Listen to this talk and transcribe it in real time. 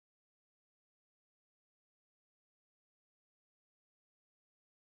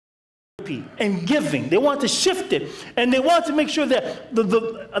philanthropy and giving. They want to shift it. And they want to make sure that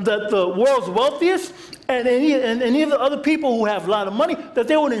the world's wealthiest and any of the other people who have a lot of money, that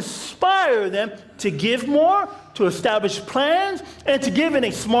they would inspire them to give more, to establish plans, and to give in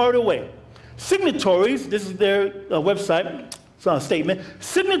a smarter way. Signatories, this is their website statement,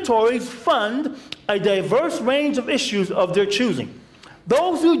 signatories fund a diverse range of issues of their choosing.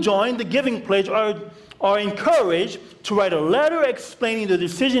 Those who join the giving pledge are encouraged to write a letter explaining the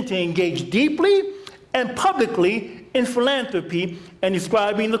decision to engage deeply and publicly in philanthropy and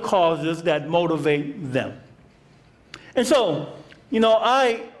describing the causes that motivate them. And so, I'm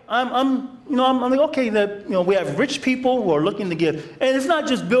like, okay, we have rich people who are looking to give. And it's not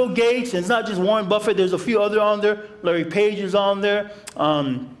just Bill Gates, and it's not just Warren Buffett. There's a few other on there. Larry Page is on there.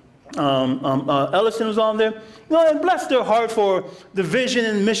 Ellison was on there. And bless their heart for the vision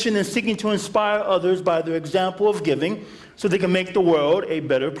and mission and seeking to inspire others by their example of giving so they can make the world a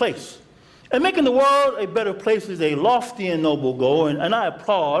better place. And making the world a better place is a lofty and noble goal, and I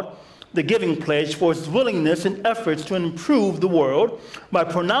applaud the Giving Pledge for its willingness and efforts to improve the world by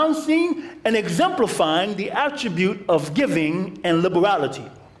pronouncing and exemplifying the attribute of giving and liberality.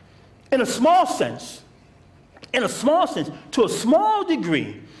 In a small sense, to a small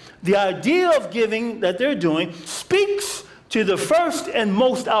degree, the idea of giving that they're doing speaks to the first and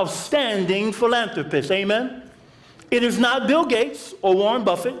most outstanding philanthropist. Amen? It is not Bill Gates or Warren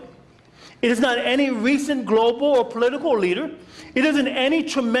Buffett. It is not any recent global or political leader. It isn't any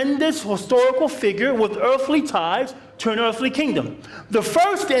tremendous historical figure with earthly ties to an earthly kingdom. The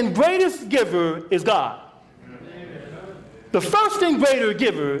first and greatest giver is God. The first and greater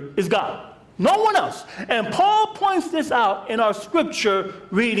giver is God. No one else. And Paul points this out in our scripture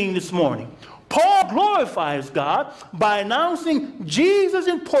reading this morning. Paul glorifies God by announcing Jesus'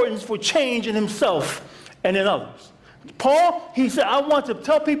 importance for change in himself and in others. Paul, he said, I want to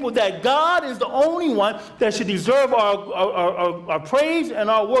tell people that God is the only one that should deserve our praise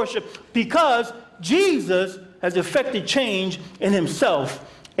and our worship because Jesus has effected change in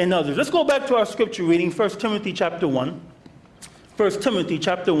himself and others. Let's go back to our scripture reading, 1 Timothy chapter 1. 1 Timothy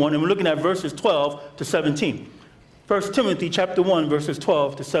chapter 1, and we're looking at verses 12 to 17. 1 Timothy chapter 1, verses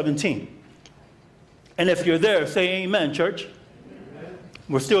 12 to 17. And if you're there, say amen, church. Amen.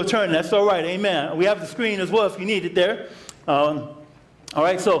 We're still turning. That's all right. Amen. We have the screen as well if you need it there. All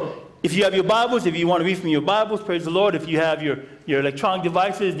right, so if you have your Bibles, if you want to read from your Bibles, praise the Lord. If you have your electronic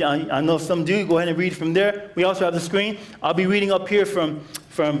devices, I know some do, go ahead and read from there. We also have the screen. I'll be reading up here from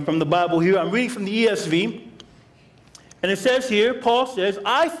the Bible here. I'm reading from the ESV. And it says here, Paul says,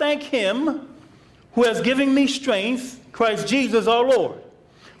 I thank him who has given me strength, Christ Jesus our Lord,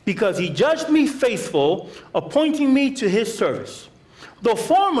 because he judged me faithful, appointing me to his service. Though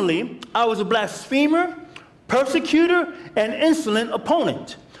formerly I was a blasphemer, persecutor, and insolent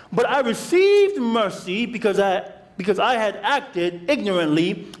opponent, but I received mercy because I had acted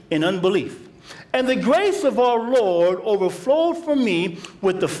ignorantly in unbelief. And the grace of our Lord overflowed for me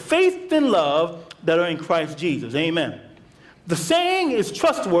with the faith and love that are in Christ Jesus. Amen. The saying is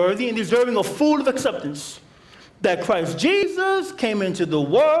trustworthy and deserving of full acceptance, that Christ Jesus came into the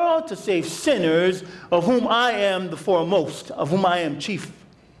world to save sinners, of whom I am the foremost, of whom I am chief.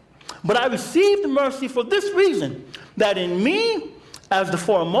 But I received mercy for this reason, that in me, as the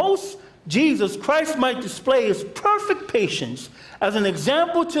foremost, Jesus Christ might display his perfect patience as an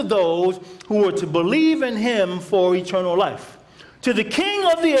example to those who were to believe in him for eternal life. To the King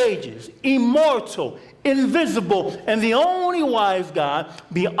of the ages, immortal, invisible, and the only wise God,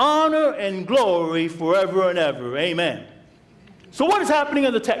 be honor and glory forever and ever. Amen. So what is happening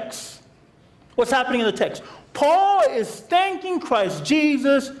in the text? What's happening in the text? Paul is thanking Christ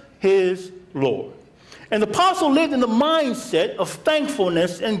Jesus, his Lord. And the apostle lived in the mindset of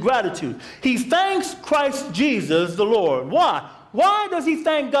thankfulness and gratitude. He thanks Christ Jesus, the Lord. Why? Why does he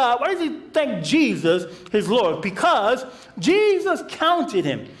thank God? Why does he thank Jesus, his Lord? Because Jesus counted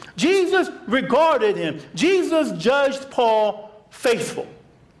him. Jesus regarded him. Jesus judged Paul faithful.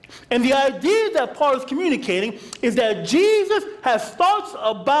 And the idea that Paul is communicating is that Jesus has thoughts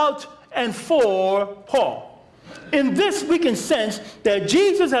about and for Paul. In this, we can sense that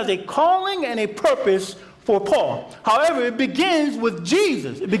Jesus has a calling and a purpose for Paul. However, it begins with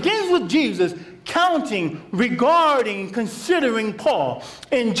Jesus. It begins with Jesus counting, regarding, considering Paul.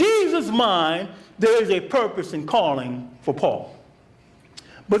 In Jesus' mind, there is a purpose and calling for Paul.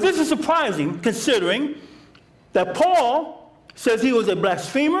 But this is surprising, considering that Paul says he was a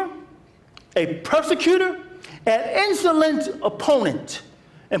blasphemer, a persecutor, an insolent opponent.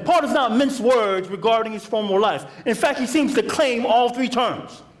 And Paul does not mince words regarding his former life. In fact, he seems to claim all three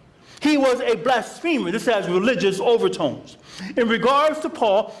terms. He was a blasphemer. This has religious overtones. In regards to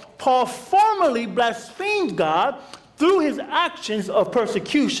Paul, Paul formally blasphemed God through his actions of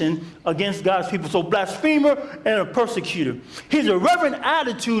persecution against God's people. So blasphemer and a persecutor. His irreverent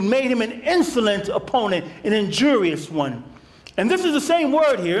attitude made him an insolent opponent, an injurious one. And this is the same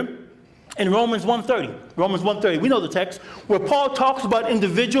word here in Romans 1:30. Romans 1:30, we know the text, where Paul talks about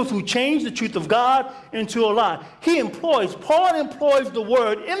individuals who change the truth of God into a lie. Paul employs the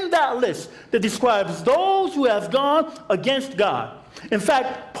word in that list that describes those who have gone against God. In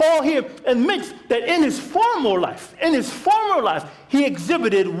fact, Paul here admits that in his former life, he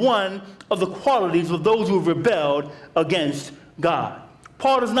exhibited one of the qualities of those who rebelled against God.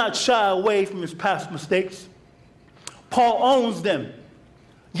 Paul does not shy away from his past mistakes. Paul owns them.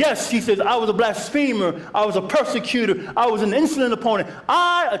 Yes, he says, I was a blasphemer, I was a persecutor, I was an insolent opponent.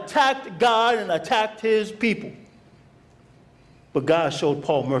 I attacked God and attacked his people. But God showed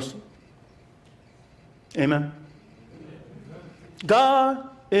Paul mercy. Amen. God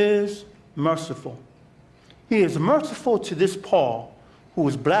is merciful. He is merciful to this Paul who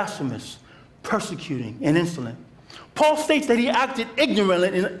was blasphemous, persecuting, and insolent. Paul states that he acted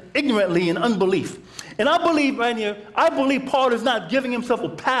ignorantly in unbelief. And I believe right here, Paul is not giving himself a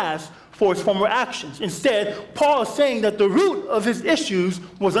pass for his former actions. Instead, Paul is saying that the root of his issues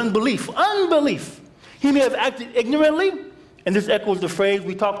was unbelief. Unbelief. He may have acted ignorantly, and this echoes the phrase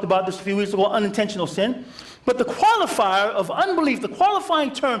we talked about this a few weeks ago, unintentional sin. But the qualifier of unbelief, the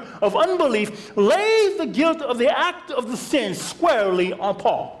qualifying term of unbelief, lays the guilt of the act of the sin squarely on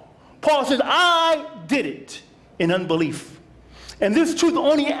Paul. Paul says, I did it in unbelief. And this truth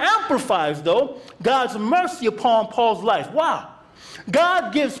only amplifies, though, God's mercy upon Paul's life. Wow.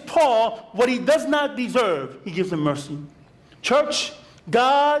 God gives Paul what he does not deserve. He gives him mercy. Church,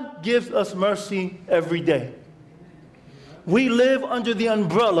 God gives us mercy every day. We live under the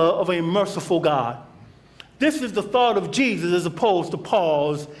umbrella of a merciful God. This is the thought of Jesus as opposed to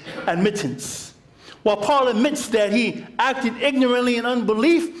Paul's admittance. While Paul admits that he acted ignorantly in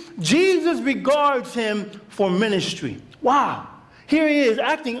unbelief, Jesus regards him for ministry. Wow. Here he is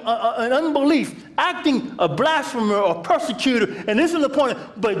acting in unbelief, acting a blasphemer or persecutor, and this is the point.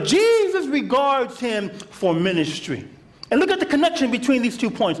 But Jesus regards him for ministry. And look at the connection between these 2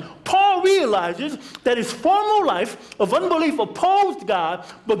 points. Paul realizes that his former life of unbelief opposed God,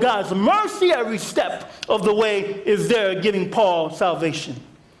 but God's mercy every step of the way is there giving Paul salvation.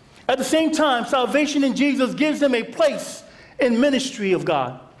 At the same time, salvation in Jesus gives him a place in ministry of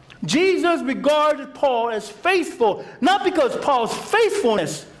God. Jesus regarded Paul as faithful, not because Paul's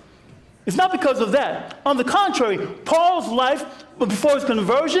faithfulness, it's not because of that. On the contrary, Paul's life before his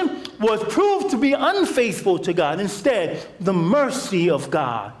conversion was proved to be unfaithful to God. Instead, the mercy of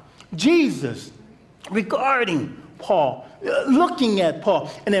God. Jesus regarding Paul, looking at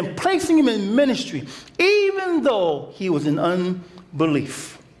Paul, and then placing him in ministry, even though he was in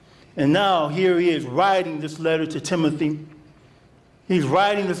unbelief. And now here he is writing this letter to Timothy. He's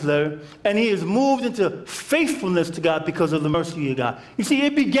writing this letter, and he is moved into faithfulness to God because of the mercy of God. You see,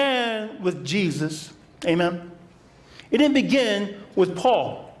 it began with Jesus. Amen. It didn't begin with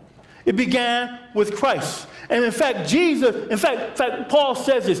Paul. It began with Christ. And in fact, Paul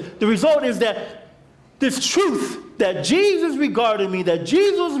says this. The result is that this truth that Jesus regarded me, that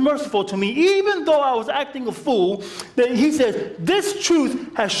Jesus was merciful to me, even though I was acting a fool, that he says, this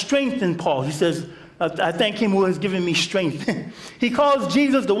truth has strengthened Paul. He says, I thank him who has given me strength. He calls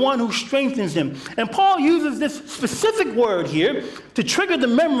Jesus the one who strengthens him. And Paul uses this specific word here to trigger the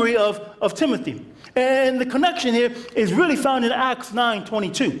memory of Timothy. And the connection here is really found in Acts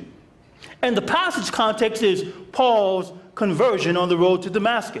 9:22. And the passage context is Paul's conversion on the road to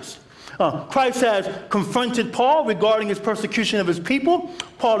Damascus. Christ has confronted Paul regarding his persecution of his people.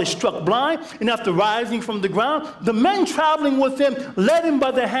 Paul is struck blind, and after rising from the ground, the men traveling with him led him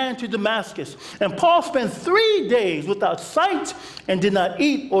by the hand to Damascus. And Paul spent 3 days without sight and did not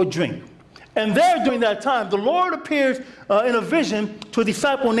eat or drink. And there, during that time, the Lord appears in a vision to a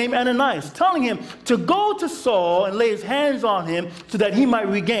disciple named Ananias, telling him to go to Saul and lay his hands on him so that he might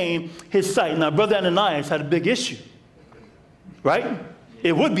regain his sight. Now, Brother Ananias had a big issue, right?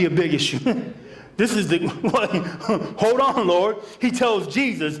 It would be a big issue. This is hold on, Lord. He tells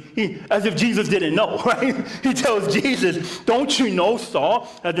Jesus, as if Jesus didn't know, right? He tells Jesus, don't you know Saul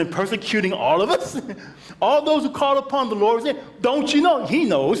has been persecuting all of us? All those who call upon the Lord, don't you know? He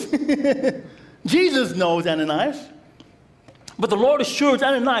knows. Jesus knows Ananias. But the Lord assures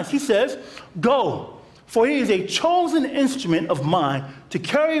Ananias, he says, go, for he is a chosen instrument of mine to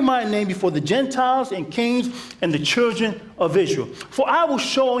carry my name before the Gentiles and kings and the children of Israel. For I will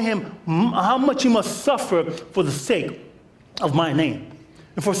show him how much he must suffer for the sake of my name.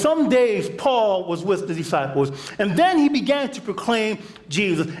 And for some days, Paul was with the disciples. And then he began to proclaim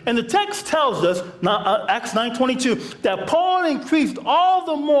Jesus. And the text tells us, Acts 9:22, that Paul increased all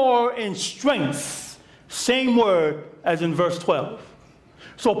the more in strength. Same word as in verse 12.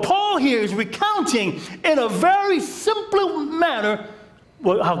 So Paul here is recounting in a very simple manner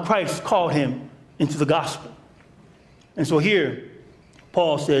how Christ called him into the gospel. And so here,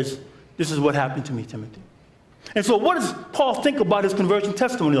 Paul says, this is what happened to me, Timothy. And so what does Paul think about his conversion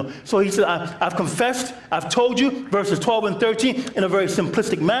testimony? So he said, I've confessed, I've told you, verses 12 and 13, in a very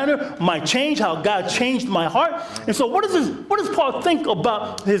simplistic manner, my change, how God changed my heart. And so what does Paul think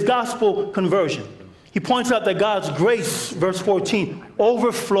about his gospel conversion? He points out that God's grace, verse 14,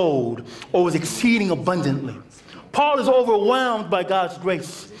 overflowed or was exceeding abundantly. Paul is overwhelmed by God's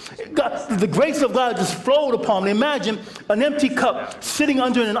grace. The grace of God just flowed upon him. Imagine an empty cup sitting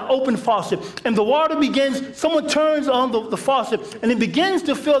under an open faucet, and the water begins, someone turns on the faucet, and it begins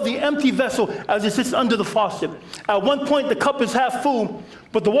to fill the empty vessel as it sits under the faucet. At one point, the cup is half full,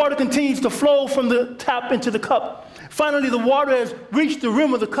 but the water continues to flow from the tap into the cup. Finally, the water has reached the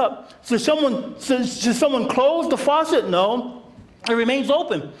rim of the cup. Should someone close the faucet? No. It remains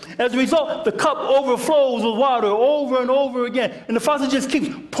open. As a result, the cup overflows with water over and over again. And the faucet just keeps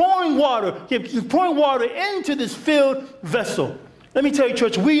pouring water, into this filled vessel. Let me tell you,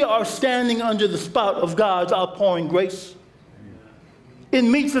 church, we are standing under the spout of God's outpouring grace. It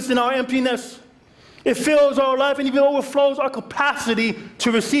meets us in our emptiness. It fills our life and even overflows our capacity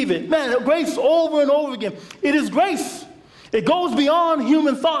to receive it. Man, grace over and over again. It is grace. It goes beyond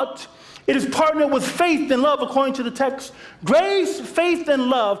human thought. It is partnered with faith and love, according to the text. Grace, faith, and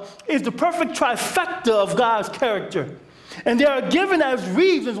love is the perfect trifecta of God's character. And they are given as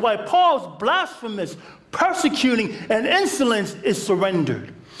reasons why Paul's blasphemous, persecuting, and insolence is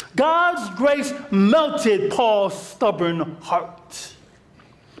surrendered. God's grace melted Paul's stubborn heart.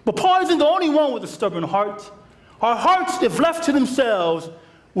 But Paul isn't the only one with a stubborn heart. Our hearts, if left to themselves,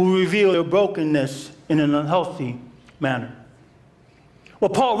 will reveal their brokenness in an unhealthy manner. Well,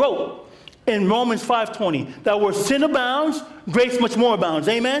 Paul wrote in Romans 5:20 that where sin abounds, grace much more abounds.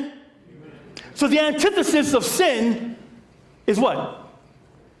 Amen? Amen? So the antithesis of sin is what?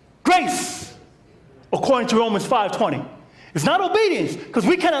 Grace, according to Romans 5:20. It's not obedience, because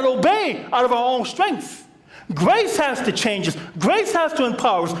we cannot obey out of our own strength. Grace has to change us. Grace has to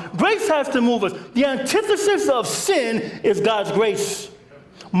empower us. Grace has to move us. The antithesis of sin is God's grace.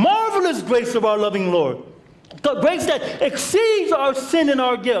 Marvelous grace of our loving Lord. The grace that exceeds our sin and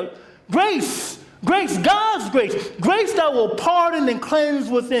our guilt. Grace, God's grace. Grace that will pardon and cleanse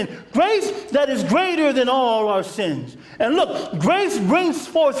within. Grace that is greater than all our sins. And look, grace brings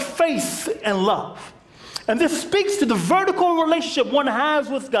forth faith and love. And this speaks to the vertical relationship one has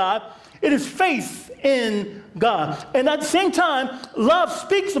with God. It is faith in God. And at the same time, love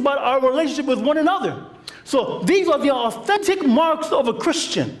speaks about our relationship with one another. So these are the authentic marks of a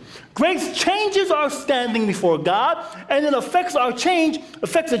Christian. Grace changes our standing before God, and it affects a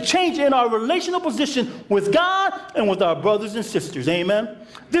change in our relational position with God and with our brothers and sisters. Amen?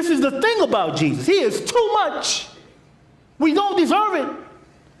 This is the thing about Jesus. He is too much. We don't deserve it.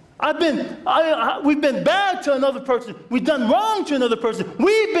 We've been bad to another person. We've done wrong to another person.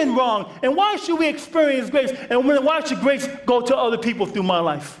 We've been wrong. And why should we experience grace? And why should grace go to other people through my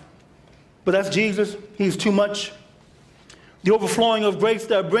life? But that's Jesus. He's too much. The overflowing of grace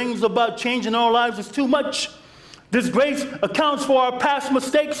that brings about change in our lives is too much. This grace accounts for our past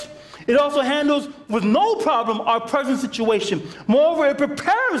mistakes. It also handles with no problem our present situation. Moreover, it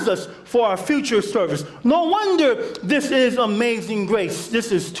prepares us for our future service. No wonder this is amazing grace.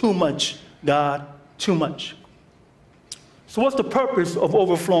 This is too much, God, too much. So what's the purpose of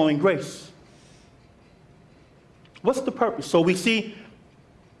overflowing grace? What's the purpose? So we see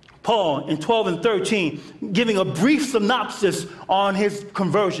Paul in 12 and 13 giving a brief synopsis on his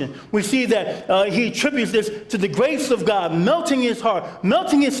conversion. We see that he attributes this to the grace of God melting his heart,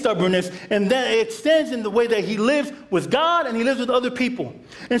 melting his stubbornness, and then it extends in the way that he lives with God and he lives with other people.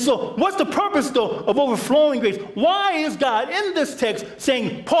 And so what's the purpose, though, of overflowing grace? Why is God in this text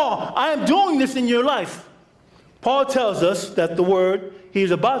saying, Paul, I am doing this in your life? Paul tells us that the word he's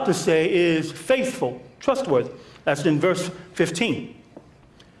about to say is faithful, trustworthy. That's in verse 15.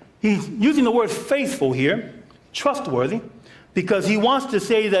 He's using the word faithful here, trustworthy, because he wants to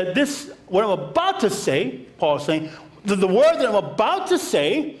say that what I'm about to say, Paul's saying, the word that I'm about to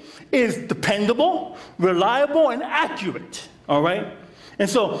say is dependable, reliable, and accurate, all right? And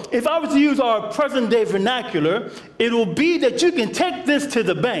so if I was to use our present day vernacular, it will be that you can take this to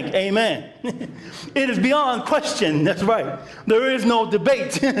the bank. Amen. It is beyond question. That's right. There is no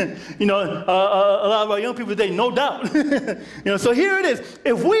debate. A lot of our young people today, no doubt. So here it is.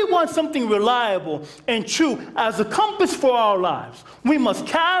 If we want something reliable and true as a compass for our lives, we must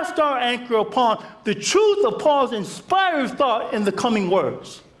cast our anchor upon the truth of Paul's inspired thought in the coming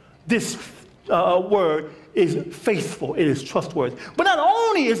words. This word is faithful. It is trustworthy. But not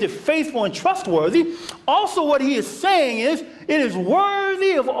only is it faithful and trustworthy, also what he is saying is it is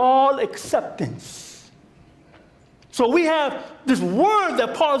worthy of all acceptance. So we have this word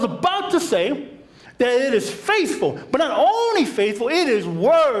that Paul is about to say, that it is faithful. But not only faithful, it is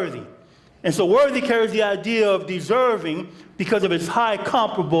worthy. And so worthy carries the idea of deserving because of its high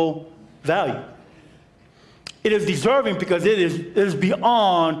comparable value. It is deserving because it is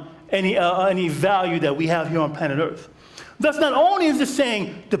beyond any value that we have here on planet Earth. Thus, not only is this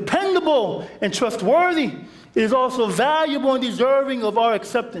saying dependable and trustworthy, it is also valuable and deserving of our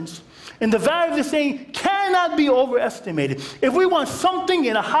acceptance. And the value of this saying cannot be overestimated. If we want something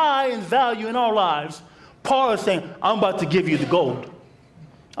in a high in value in our lives, Paul is saying, I'm about to give you the gold.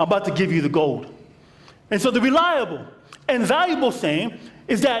 I'm about to give you the gold. And so the reliable and valuable saying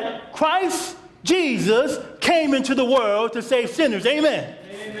is that Christ Jesus came into the world to save sinners. Amen.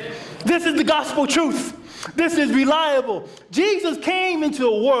 Amen. This is the gospel truth. This is reliable. Jesus came into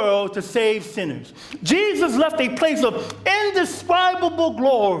the world to save sinners. Jesus left a place of indescribable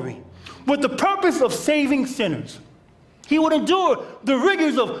glory with the purpose of saving sinners. He would endure the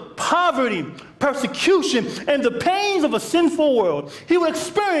rigors of poverty, persecution, and the pains of a sinful world. He would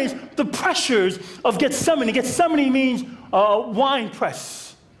experience the pressures of Gethsemane. Gethsemane means wine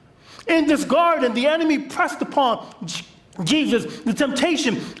press. In this garden, the enemy pressed upon Jesus the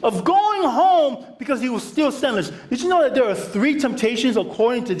temptation of going home because he was still sinless. Did you know that there are 3 temptations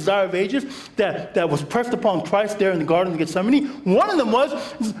according to Desire of Ages that was pressed upon Christ there in the Garden of Gethsemane? One of them was,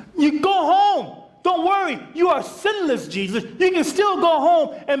 you go home. Don't worry. You are sinless, Jesus. You can still go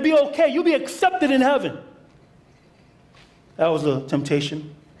home and be okay. You'll be accepted in heaven. That was a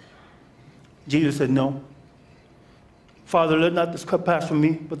temptation. Jesus said, no. Father, let not this cup pass from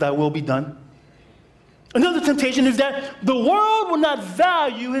me, but thy will be done. Another temptation is that the world will not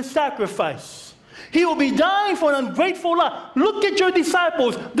value his sacrifice. He will be dying for an ungrateful life. Look at your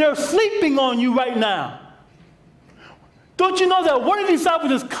disciples. They're sleeping on you right now. Don't you know that one of the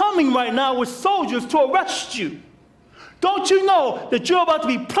disciples is coming right now with soldiers to arrest you? Don't you know that you're about to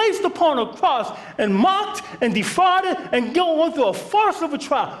be placed upon a cross and mocked and defrauded and going through a farce of a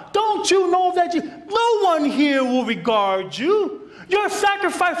trial? Don't you know that no one here will regard you? Your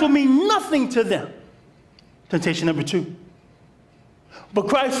sacrifice will mean nothing to them. Temptation number 2. But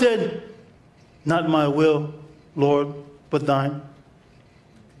Christ said, not my will, Lord, but thine.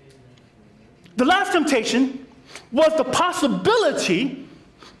 The last temptation was the possibility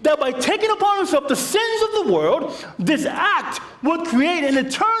that by taking upon himself the sins of the world, this act would create an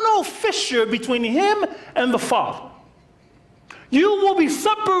eternal fissure between him and the Father. You will be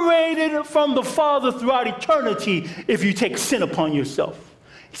separated from the Father throughout eternity if you take sin upon yourself.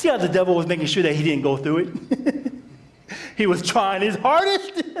 You see how the devil was making sure that he didn't go through it? He was trying his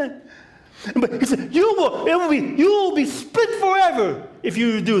hardest. But he said, you will be split forever if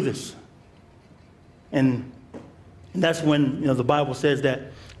you do this. And that's when the Bible says that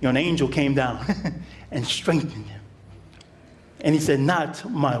an angel came down and strengthened him. And he said, not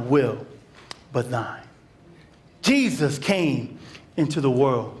my will, but thine. Jesus came into the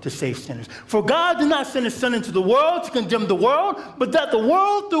world to save sinners. For God did not send his Son into the world to condemn the world, but that the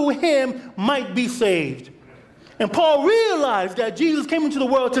world through him might be saved. And Paul realized that Jesus came into the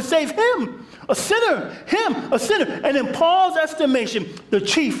world to save him, a sinner, and in Paul's estimation, the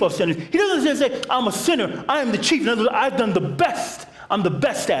chief of sinners. He doesn't just say, I'm a sinner, I am the chief. In other words, I've done the best. I'm the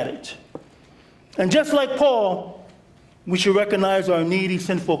best at it. And just like Paul, we should recognize our needy,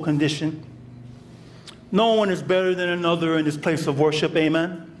 sinful condition. No one is better than another in this place of worship,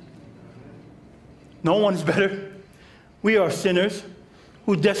 amen? No one is better. We are sinners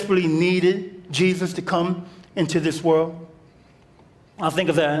who desperately needed Jesus to come into this world. I think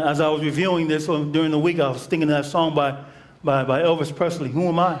of that as I was reviewing this during the week. I was thinking of that song by Elvis Presley, Who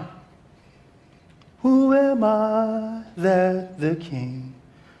Am I? Who am I that the King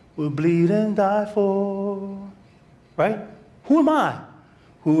would bleed and die for? Right? Who am I?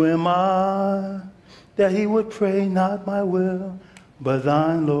 Who am I that he would pray, not my will, but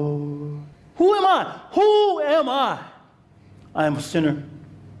thine, Lord? Who am I? Who am I? I am a sinner.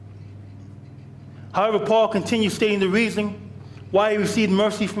 However, Paul continues stating the reason why he received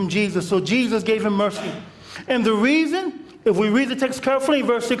mercy from Jesus. So Jesus gave him mercy. And the reason if we read the text carefully,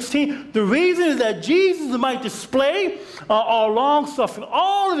 verse 16, the reason is that Jesus might display our long-suffering,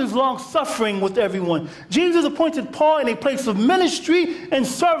 all of his long-suffering with everyone. Jesus appointed Paul in a place of ministry and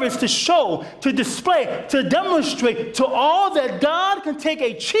service to show, to display, to demonstrate to all that God can take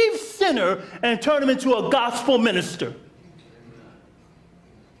a chief sinner and turn him into a gospel minister.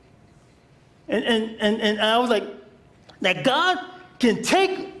 And I was like, that God can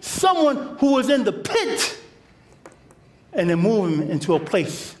take someone who was in the pit and then move him into a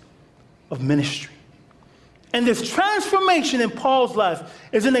place of ministry. And this transformation in Paul's life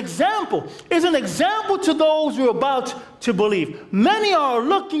is an example to those who are about to believe. Many are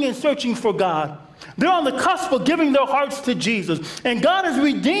looking and searching for God. They're on the cusp of giving their hearts to Jesus. And God has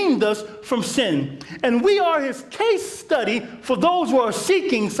redeemed us from sin. And we are his case study for those who are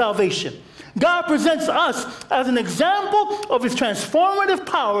seeking salvation. God presents us as an example of his transformative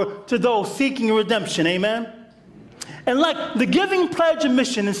power to those seeking redemption. Amen? And like the giving pledge and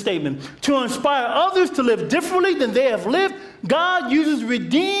mission and statement, to inspire others to live differently than they have lived, God uses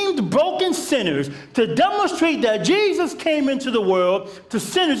redeemed, broken sinners to demonstrate that Jesus came into the world to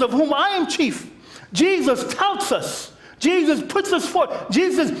sinners, of whom I am chief. Jesus touts us. Jesus puts us forth.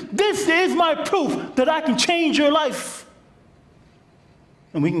 Jesus says, this is my proof that I can change your life.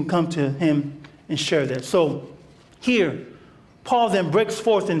 And we can come to him and share that. So here, Paul then breaks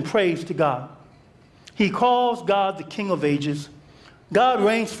forth in praise to God. He calls God the King of ages. God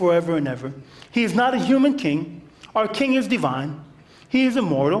reigns forever and ever. He is not a human king. Our king is divine. He is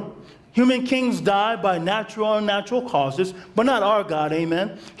immortal. Human kings die by natural or unnatural causes, but not our God,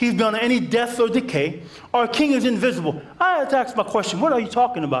 amen. He's beyond any death or decay. Our king is invisible. I had to ask my question, what are you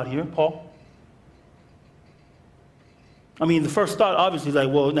talking about here, Paul? I mean, the first thought obviously is like,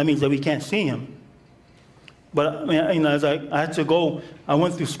 well, that means that we can't see him. But I mean, you know, as I had to go, I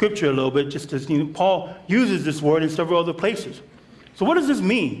went through scripture a little bit just to, you know, Paul uses this word in several other places. So what does this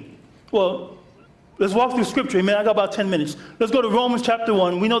mean? Well, let's walk through scripture. Amen. I got about 10 minutes. Let's go to Romans chapter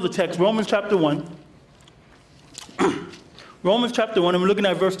 1. We know the text. Romans chapter 1. Romans chapter 1, and we're looking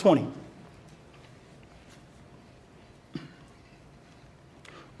at verse 20.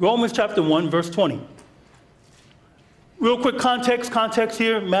 Romans chapter 1, verse 20. Real quick context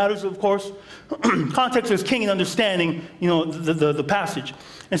here matters, of course. Context is king in understanding, you know, the passage.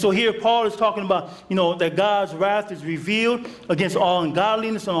 And so here Paul is talking about, you know, that God's wrath is revealed against all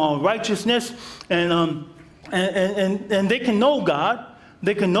ungodliness and all righteousness. And they can know God.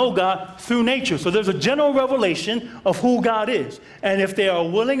 They can know God through nature. So there's a general revelation of who God is. And if they are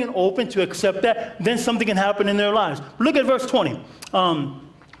willing and open to accept that, then something can happen in their lives. Look at verse 20.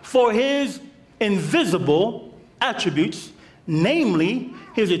 For his invisible attributes, namely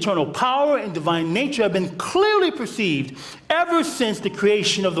his eternal power and divine nature, have been clearly perceived ever since the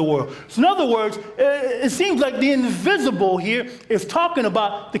creation of the world. So in other words, it seems like the invisible here is talking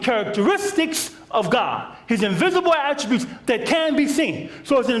about the characteristics of God, his invisible attributes that can be seen.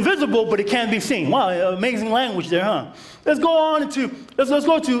 So it's invisible, but it can be seen. Wow, amazing language there, huh? Let's go on to let's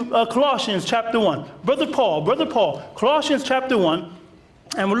go to Colossians chapter 1. Brother Paul, Colossians chapter 1.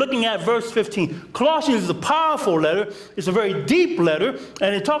 And we're looking at verse 15. Colossians is a powerful letter. It's a very deep letter.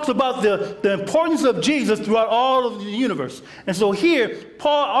 And it talks about the importance of Jesus throughout all of the universe. And so here,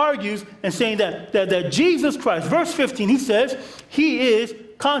 Paul argues and saying that Jesus Christ, verse 15, he says, he is,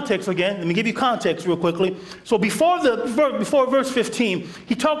 context again, let me give you context real quickly. So before verse 15,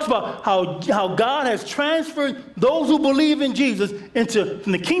 he talks about how God has transferred those who believe in Jesus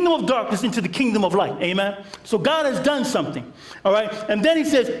from the kingdom of darkness into the kingdom of light. Amen? So God has done something. All right? And then he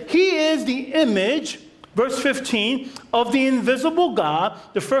says, he is the image, verse 15, of the invisible God,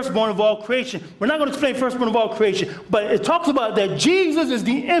 the firstborn of all creation. We're not going to explain firstborn of all creation, but it talks about that Jesus is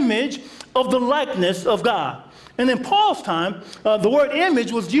the image of the likeness of God. And in Paul's time, the word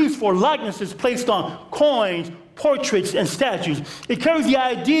image was used for likenesses placed on coins, portraits, and statues. It carries the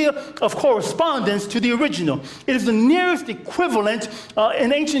idea of correspondence to the original. It is the nearest equivalent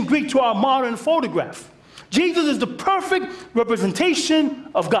in ancient Greek to our modern photograph. Jesus is the perfect representation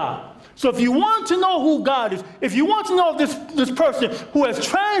of God. So if you want to know who God is, if you want to know this person who has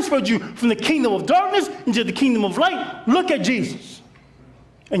transferred you from the kingdom of darkness into the kingdom of light, look at Jesus,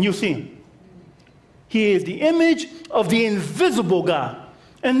 and you'll see him. He is the image of the invisible God.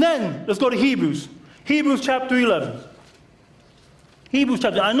 And then, let's go to Hebrews. Hebrews chapter 11. Hebrews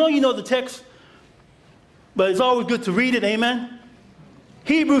chapter, I know you know the text, but it's always good to read it, amen?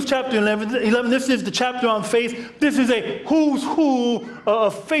 Hebrews chapter 11, this is the chapter on faith. This is a who's who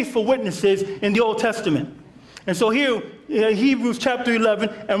of faithful witnesses in the Old Testament. And so here, Hebrews chapter 11,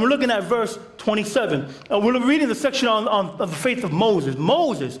 and we're looking at verse 27. We're reading the section on the faith of Moses.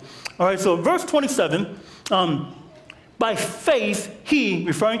 Moses. All right, so verse 27, by faith, he,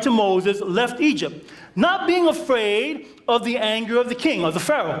 referring to Moses, left Egypt, not being afraid of the anger of the king, of the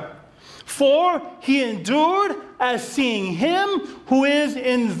Pharaoh. For he endured as seeing him who is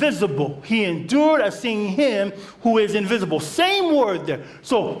invisible. He endured as seeing him who is invisible. Same word there.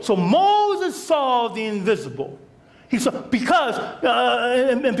 So Moses saw the invisible. He saw, because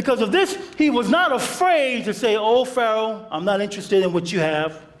of this, he was not afraid to say, "Oh, Pharaoh, I'm not interested in what you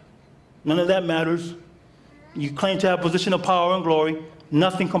have. None of that matters. You claim to have a position of power and glory.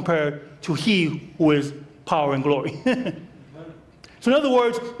 Nothing compared to he who is power and glory." So in other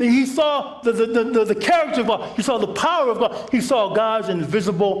words, he saw the character of God. He saw the power of God. He saw God's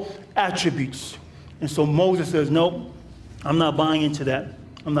invisible attributes. And so Moses says, "Nope, I'm not buying into that.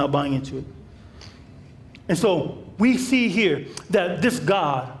 I'm not buying into it." And so we see here that this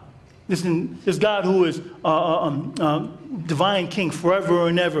God, this God who is divine king forever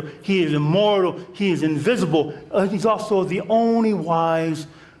and ever, he is immortal, he is invisible. He's also the only wise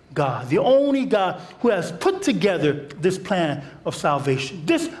God, the only God who has put together this plan of salvation.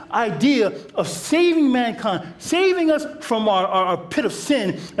 This idea of saving mankind, saving us from our pit of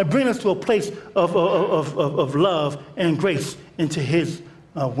sin and bringing us to a place of love and grace into his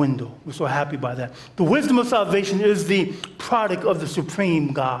window. We're so happy by that. The wisdom of salvation is the product of the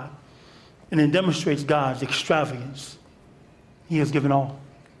supreme God, and it demonstrates God's extravagance. He has given all.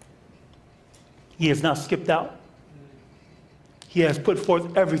 He has not skipped out. He has put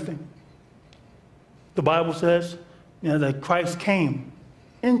forth everything. The Bible says, that Christ came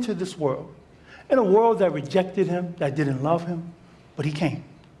into this world, in a world that rejected him, that didn't love him, but he came.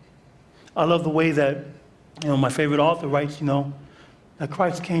 I love the way that, my favorite author writes, that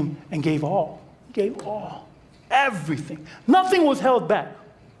Christ came and gave all. He gave all. Everything. Nothing was held back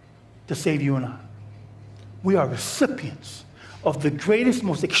to save you and I. We are recipients of the greatest,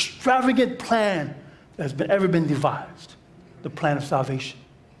 most extravagant plan that has ever been devised. The plan of salvation.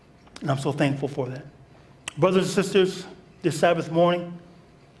 And I'm so thankful for that. Brothers and sisters, this Sabbath morning,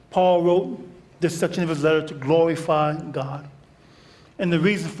 Paul wrote this section of his letter to glorify God. And the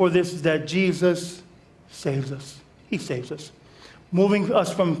reason for this is that Jesus saves us. He saves us. Moving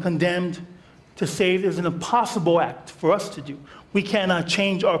us from condemned to saved is an impossible act for us to do. We cannot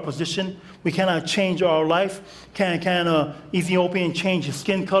change our position. We cannot change our life. Can an Ethiopian change his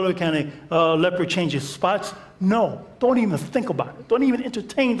skin color? Can a leper change his spots? No, don't even think about it. Don't even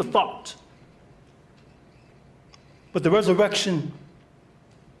entertain the thought. But the resurrection,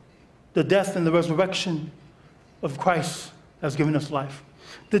 the death and the resurrection of Christ has given us life.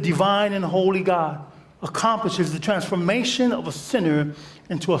 The divine and holy God accomplishes the transformation of a sinner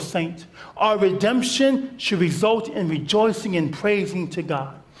into a saint. Our redemption should result in rejoicing and praising to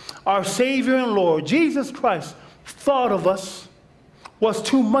God. Our Savior and Lord, Jesus Christ, thought of us, was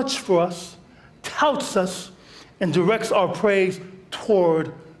too much for us, touts us, and directs our praise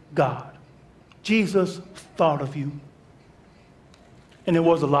toward God. Jesus thought of you. And it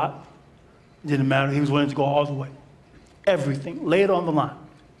was a lot. It didn't matter. He was willing to go all the way. Everything. Lay it on the line.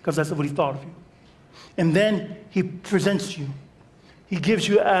 Because that's what he thought of you. And then he presents you. He gives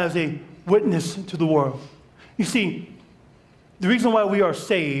you as a witness to the world. You see, the reason why we are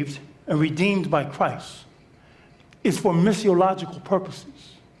saved and redeemed by Christ is for missiological purposes.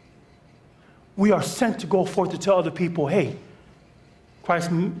 We are sent to go forth to tell other people, hey,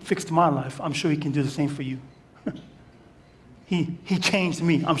 Christ fixed my life. I'm sure he can do the same for you. He changed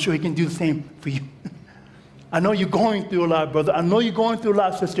me. I'm sure he can do the same for you. I know you're going through a lot, brother. I know you're going through a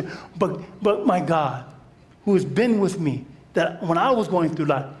lot, sister. But my God, who has been with me, that when I was going through a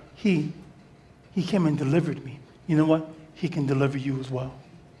lot, he came and delivered me. You know what? He can deliver you as well.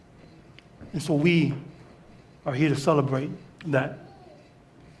 And so we are here to celebrate that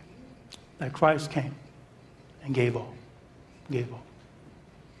Christ came and gave all. Gave all.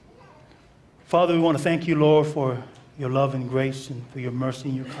 Father, we want to thank you, Lord, for your love and grace and for your mercy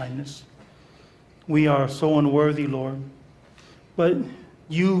and your kindness. We are so unworthy, Lord, but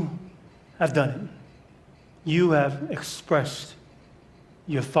you have done it. You have expressed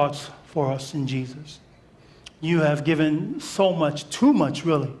your thoughts for us in Jesus. You have given so much, too much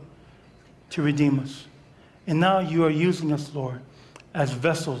really, to redeem us. And now you are using us, Lord, as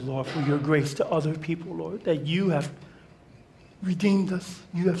vessels, Lord, for your grace to other people, Lord, that you have redeemed us,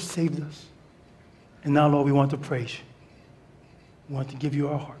 you have saved us. And now, Lord, we want to praise you. We want to give you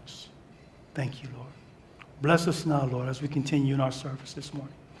our hearts. Thank you, Lord. Bless us now, Lord, as we continue in our service this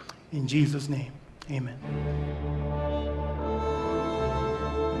morning. In Jesus' name, amen.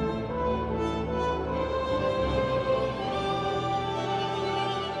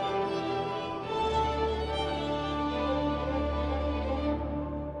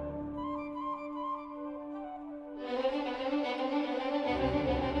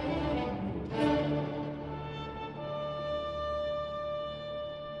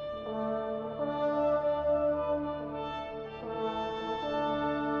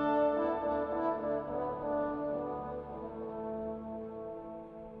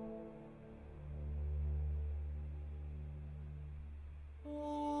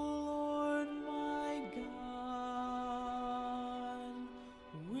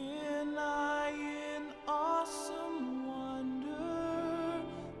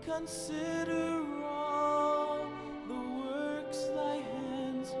 Consider all the works thy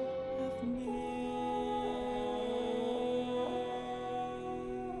hands have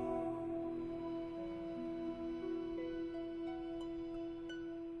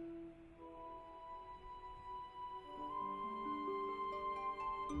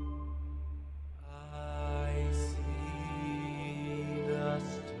I see the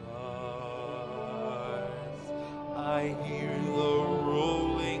stars, I hear the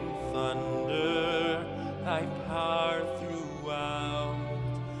rolling thunder, thy power throughout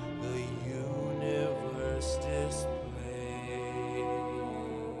the universe display.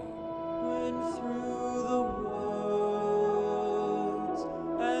 When through the woods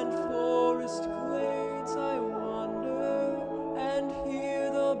and forest glades I wander and hear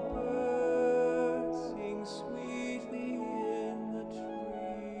the birds sing sweetly in the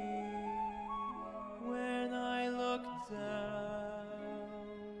tree. When I look down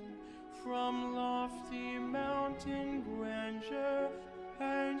from lofty mountain grandeur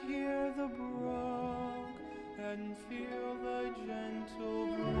and hear the brook and feel the gentle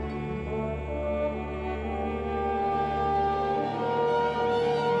breeze.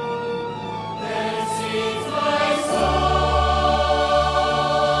 Then sings my soul,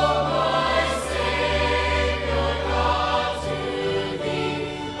 my Savior God, to thee.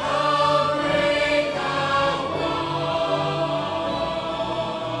 How great thou art!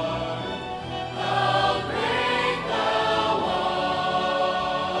 How great thou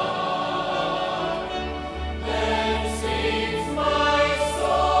art! Then sings my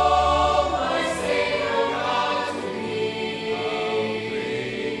soul, my Savior God, to thee.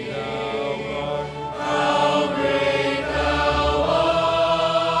 How great thou art!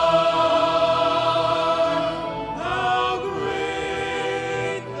 How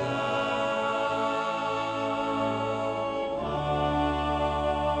great thou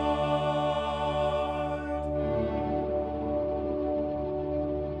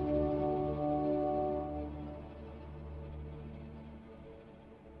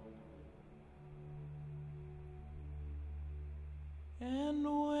And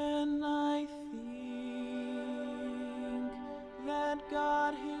when I think that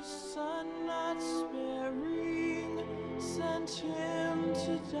God his Son not sparing sent him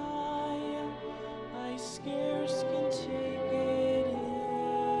to die, I scarce can take it in.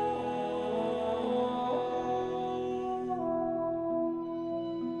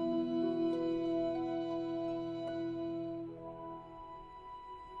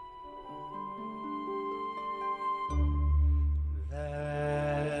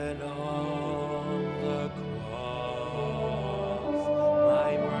 That on the cross,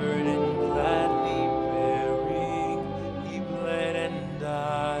 my burden gladly bearing, he bled and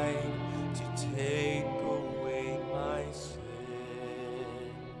died to take away my sin.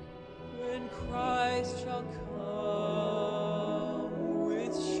 When Christ shall come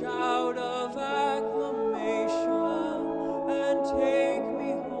with shout of acclamation and take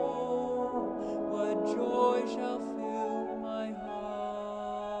me home, what joy shall fill my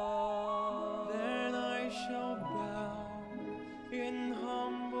heart. Then I shall bow in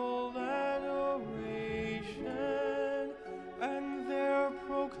humble adoration and there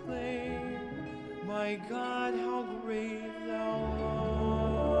proclaim, my God